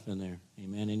other stuff in there.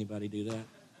 Amen? Anybody do that?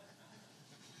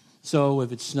 So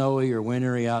if it's snowy or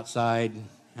wintry outside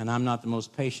and I'm not the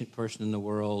most patient person in the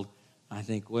world, I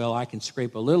think, well, I can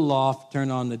scrape a little off,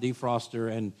 turn on the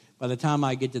defroster, and by the time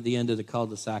I get to the end of the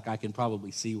cul-de-sac, I can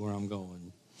probably see where I'm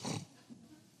going.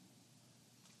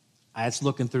 That's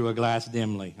looking through a glass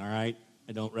dimly, all right?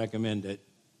 I don't recommend it.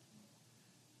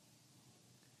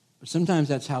 But sometimes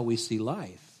that's how we see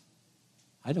life.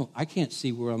 I can't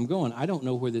see where I'm going. I don't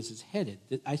know where this is headed.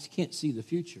 I can't see the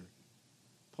future.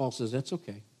 Paul says, that's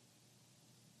okay.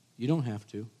 You don't have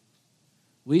to.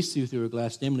 We see through a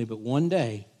glass dimly, but one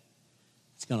day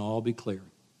it's going to all be clear.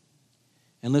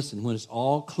 And listen, when it's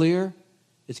all clear,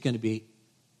 it's going to be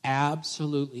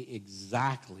absolutely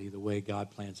exactly the way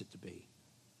God plans it to be.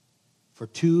 For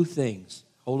two things.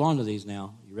 Hold on to these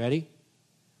now. You ready?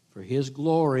 For his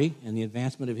glory and the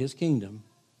advancement of his kingdom,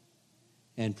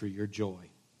 and for your joy.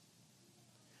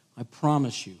 I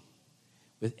promise you,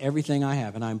 with everything I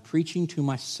have, and I'm preaching to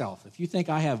myself, if you think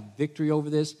I have victory over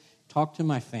this, talk to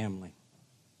my family.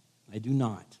 I do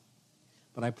not.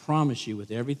 But I promise you, with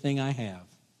everything I have,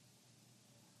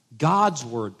 God's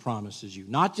word promises you,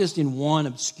 not just in one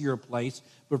obscure place,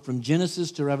 but from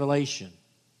Genesis to Revelation,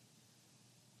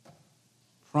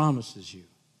 promises you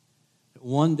that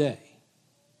one day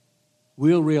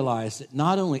we'll realize that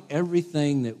not only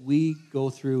everything that we go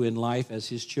through in life as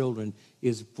his children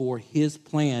is for his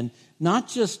plan, not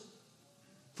just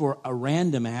for a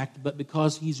random act, but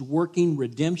because he's working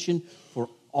redemption for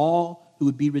all who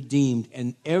would be redeemed.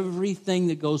 And everything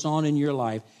that goes on in your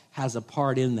life has a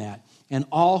part in that. And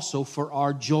also for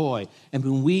our joy. And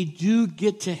when we do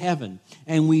get to heaven,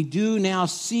 and we do now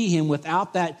see him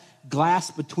without that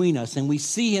glass between us, and we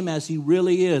see him as he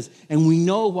really is, and we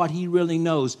know what he really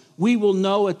knows, we will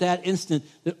know at that instant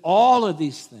that all of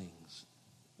these things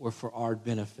were for our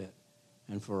benefit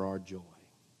and for our joy.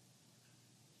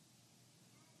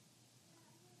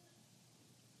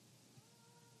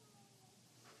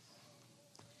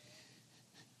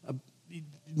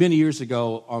 Many years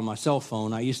ago on my cell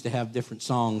phone, I used to have different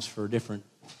songs for different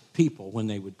people when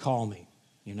they would call me.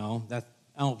 You know, that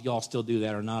I don't know if y'all still do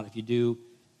that or not. If you do,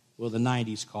 well, the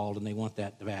 90s called and they want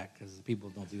that back because the people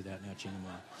don't do that much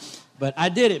anymore. But I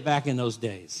did it back in those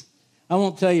days. I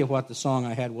won't tell you what the song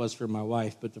I had was for my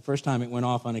wife, but the first time it went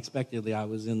off unexpectedly, I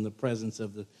was in the presence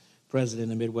of the president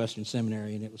of Midwestern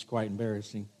Seminary, and it was quite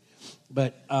embarrassing.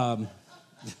 But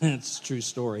it's a true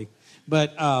story.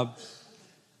 But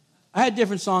I had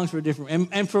different songs for different,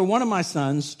 and for one of my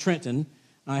sons, Trenton,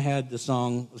 I had the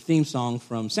theme song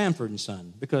from Sanford &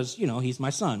 Son, because, you know, he's my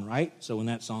son, right? So when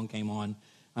that song came on,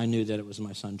 I knew that it was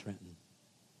my son, Trenton.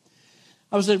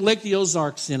 I was at Lake the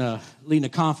Ozarks leading a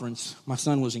conference. My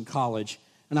son was in college,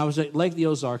 and I was at Lake the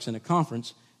Ozarks in a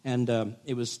conference, and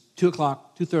it was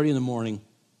 2:30 in the morning.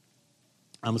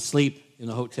 I'm asleep in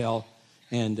the hotel,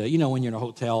 and you know, when you're in a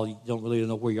hotel, you don't really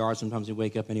know where you are. Sometimes you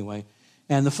wake up anyway.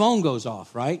 And the phone goes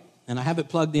off, right? And I have it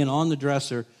plugged in on the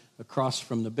dresser across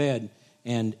from the bed,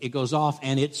 and it goes off,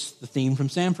 and it's the theme from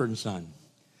Sanford & Son.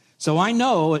 So I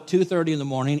know at 2:30 in the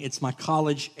morning, it's my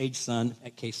college-age son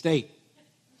at K-State.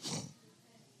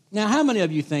 Now, how many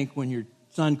of you think when your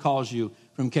son calls you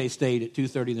from K-State at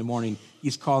 2:30 in the morning,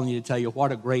 he's calling you to tell you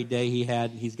what a great day he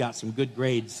had, he's got some good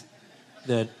grades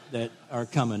that are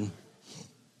coming?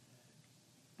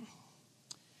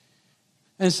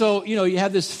 And so, you know, you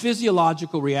have this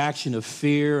physiological reaction of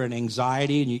fear and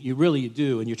anxiety, and you really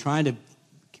do, and you're trying to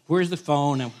where's the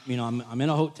phone? I'm in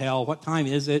a hotel. What time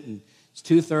is it? And it's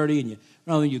 2:30,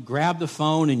 and you grab the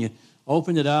phone and you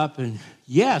open it up, and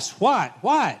yes, what?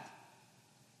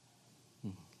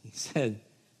 He said,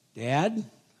 Dad?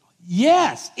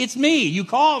 Yes, it's me. You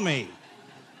called me.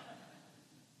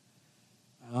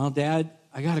 Well, Dad,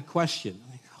 I got a question.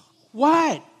 I'm like,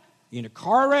 what? You in a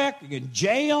car wreck? You in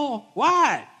jail?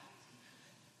 What?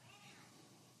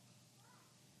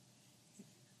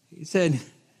 He said,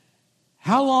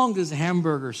 how long does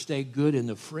hamburger stay good in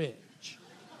the fridge?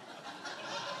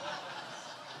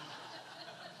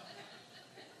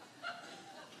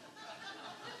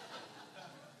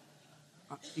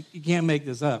 You can't make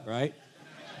this up, right?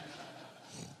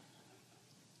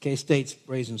 K-State's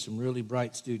raising some really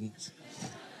bright students.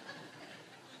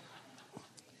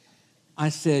 I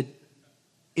said,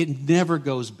 it never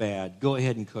goes bad. Go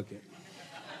ahead and cook it.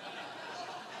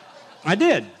 I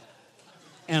did.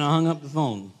 And I hung up the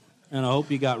phone. And I hope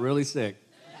he got really sick.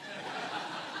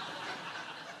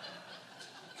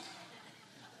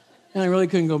 And I really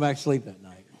couldn't go back to sleep that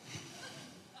night.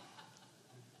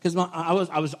 Because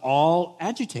I was all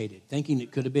agitated, thinking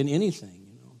it could have been anything.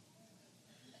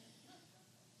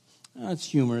 It's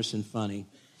humorous and funny.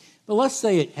 But let's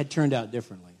say it had turned out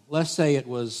differently. Let's say it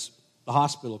was the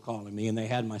hospital calling me, and they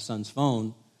had my son's phone.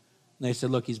 And they said,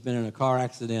 look, he's been in a car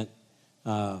accident.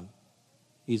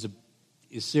 He's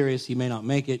serious. He may not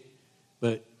make it.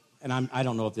 I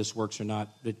don't know if this works or not,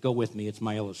 but go with me. It's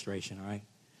my illustration, all right?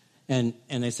 And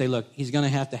they say, look, he's going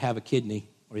to have a kidney,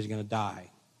 or he's going to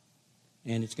die.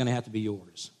 And it's going to have to be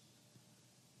yours.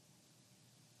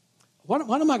 What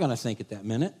am I going to think at that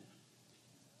minute?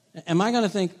 Am I going to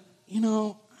think,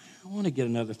 I want to get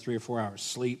another 3 or 4 hours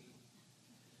sleep?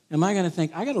 Am I going to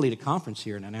think, I got to lead a conference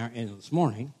here in an hour this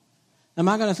morning? Am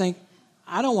I going to think,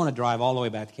 I don't want to drive all the way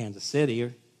back to Kansas City?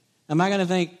 Or am I going to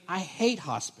think, I hate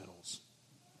hospitals?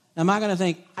 Am I going to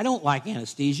think, I don't like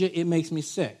anesthesia, it makes me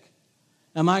sick?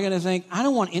 Am I going to think, I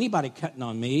don't want anybody cutting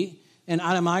on me? And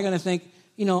am I going to think,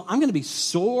 I'm going to be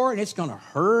sore and it's going to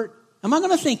hurt? Am I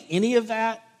going to think any of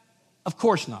that? Of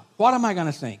course not. What am I going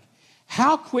to think?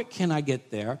 How quick can I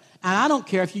get there? And I don't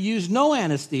care if you use no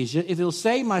anesthesia. If it'll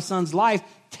save my son's life,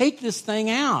 take this thing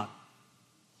out.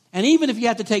 And even if you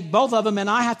have to take both of them and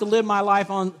I have to live my life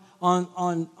on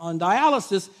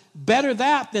dialysis, better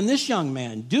that than this young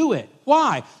man. Do it.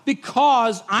 Why?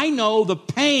 Because I know the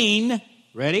pain,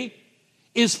 ready,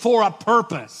 is for a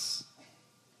purpose.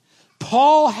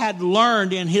 Paul had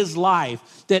learned in his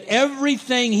life that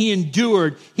everything he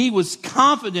endured, he was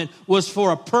confident was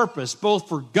for a purpose, both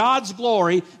for God's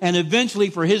glory and eventually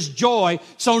for his joy.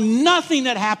 So nothing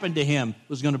that happened to him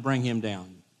was going to bring him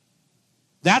down.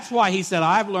 That's why he said,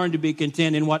 I've learned to be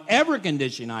content in whatever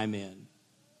condition I'm in.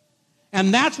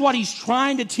 And that's what he's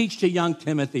trying to teach to young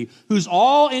Timothy, who's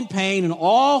all in pain and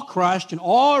all crushed and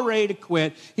all ready to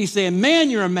quit. He's saying, man,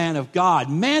 you're a man of God.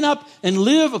 Man up and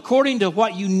live according to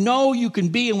what you know you can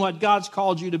be and what God's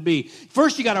called you to be.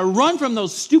 First, you got to run from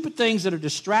those stupid things that are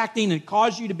distracting and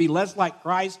cause you to be less like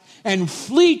Christ, and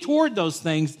flee toward those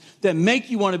things that make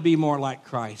you want to be more like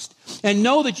Christ. And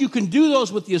know that you can do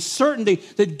those with the certainty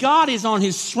that God is on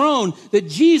his throne, that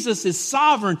Jesus is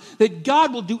sovereign, that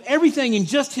God will do everything in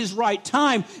just his right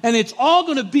time, and it's all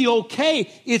going to be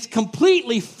okay. It's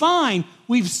completely fine.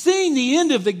 We've seen the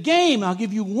end of the game. I'll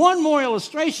give you one more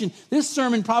illustration. This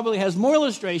sermon probably has more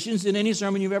illustrations than any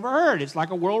sermon you've ever heard. It's like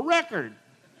a world record.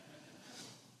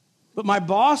 But my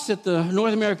boss at the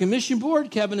North American Mission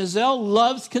Board, Kevin Ezell,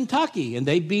 loves Kentucky, and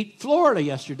they beat Florida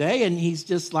yesterday, and he's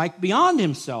just like beyond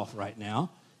himself right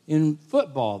now in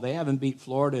football. They haven't beat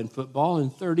Florida in football in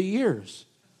 30 years.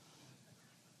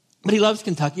 But he loves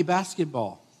Kentucky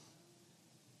basketball.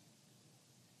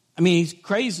 I mean, he's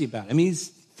crazy about it. I mean, he's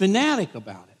fanatic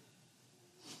about it.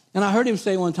 And I heard him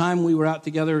say one time, we were out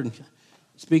together and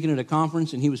speaking at a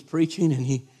conference, and he was preaching,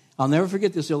 and I'll never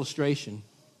forget this illustration.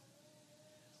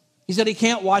 He said he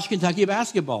can't watch Kentucky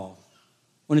basketball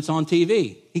when it's on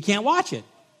TV. He can't watch it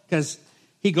because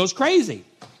he goes crazy.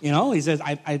 He says,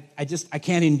 I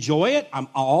can't enjoy it. I'm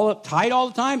all uptight all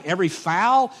the time. Every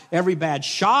foul, every bad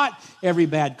shot, every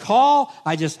bad call.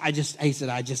 He said,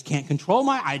 I just can't control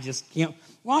I just can't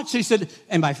watch. So he said,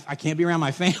 and I can't be around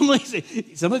my family.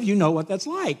 Some of you know what that's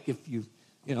like if you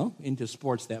into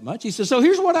sports that much. He says, so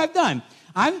here's what I've done.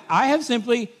 I have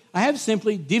simply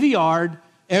DVR'd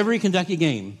every Kentucky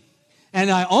game. And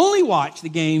I only watch the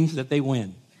games that they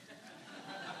win.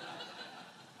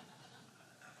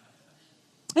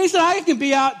 And he said, I can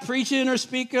be out preaching or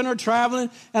speaking or traveling,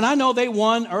 and I know they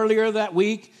won earlier that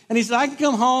week. And he said, I can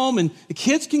come home, and the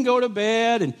kids can go to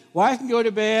bed, and wife can go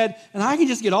to bed, and I can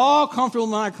just get all comfortable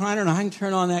in my recliner, and I can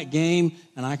turn on that game,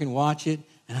 and I can watch it,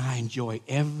 and I enjoy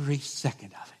every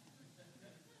second of it.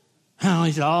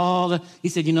 Oh, he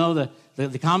said,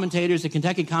 the commentators, the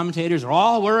Kentucky commentators are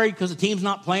all worried because the team's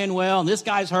not playing well, and this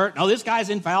guy's hurt. No, this guy's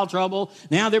in foul trouble.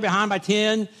 Now they're behind by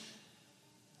 10,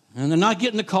 and they're not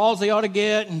getting the calls they ought to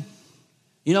get. And,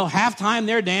 halftime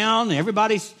they're down, and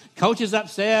everybody's coach is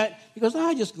upset. He goes,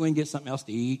 I just go and get something else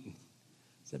to eat and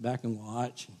sit back and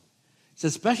watch. He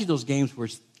says, especially those games where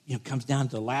it comes down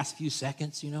to the last few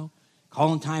seconds,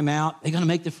 calling timeout. They're going to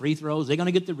make the free throws. They're going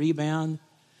to get the rebound.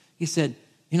 He said,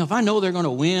 if I know they're going to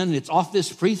win and it's off this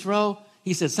free throw,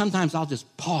 he said, sometimes I'll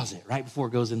just pause it right before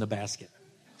it goes in the basket.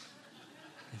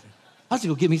 I'll just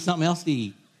go get me something else to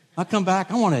eat. I'll come back.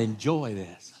 I want to enjoy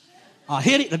this. I'll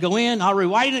hit it. It'll go in. I'll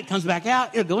rewind it. Comes back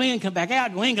out. It'll go in, come back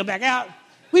out, go in, come back out.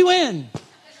 We win.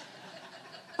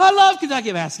 I love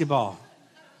Kentucky basketball.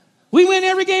 We win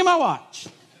every game I watch.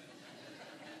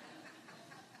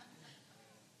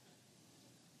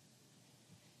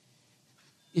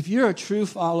 If you're a true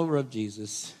follower of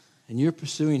Jesus and you're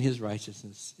pursuing his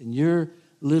righteousness and you're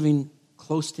living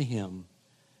close to him,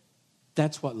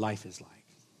 that's what life is like.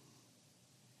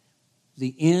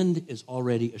 The end is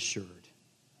already assured.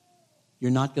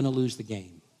 You're not going to lose the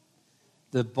game.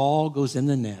 The ball goes in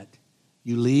the net.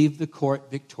 You leave the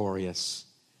court victorious.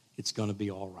 It's going to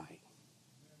be all right.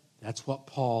 That's what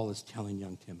Paul is telling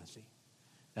young Timothy.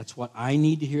 That's what I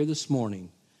need to hear this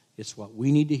morning. It's what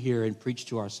we need to hear and preach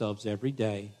to ourselves every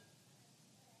day.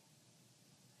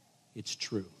 It's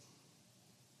true.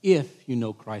 If you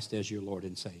know Christ as your Lord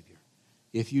and Savior.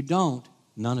 If you don't,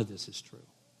 none of this is true.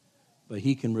 But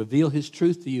he can reveal his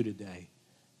truth to you today,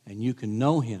 and you can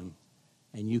know him,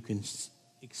 and you can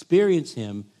experience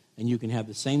him, and you can have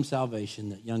the same salvation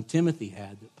that young Timothy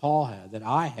had, that Paul had, that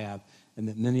I have, and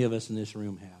that many of us in this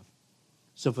room have.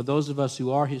 So for those of us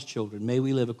who are his children, may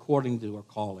we live according to our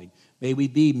calling. May we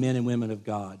be men and women of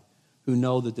God who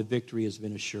know that the victory has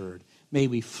been assured. May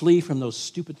we flee from those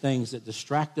stupid things that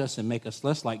distract us and make us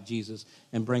less like Jesus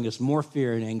and bring us more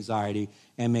fear and anxiety.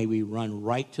 And may we run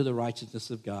right to the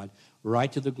righteousness of God,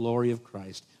 right to the glory of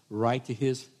Christ, right to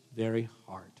his very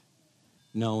heart,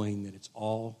 knowing that it's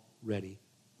already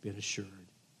been assured.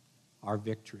 Our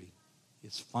victory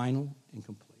is final and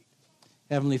complete.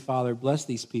 Heavenly Father, bless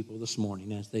these people this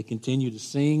morning as they continue to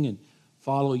sing and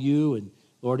follow you. And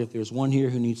Lord, if there's one here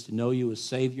who needs to know you as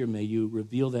Savior, may you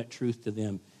reveal that truth to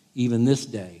them even this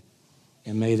day,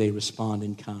 and may they respond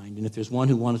in kind. And if there's one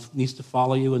who needs to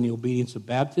follow you in the obedience of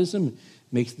baptism,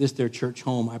 makes this their church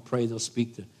home, I pray they'll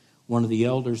speak to one of the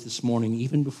elders this morning,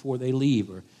 even before they leave,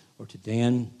 or to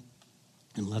Dan,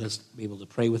 and let us be able to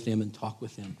pray with them and talk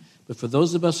with them. But for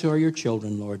those of us who are your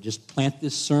children, Lord, just plant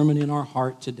this sermon in our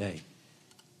heart today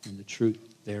and the truth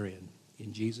therein.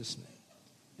 In Jesus' name.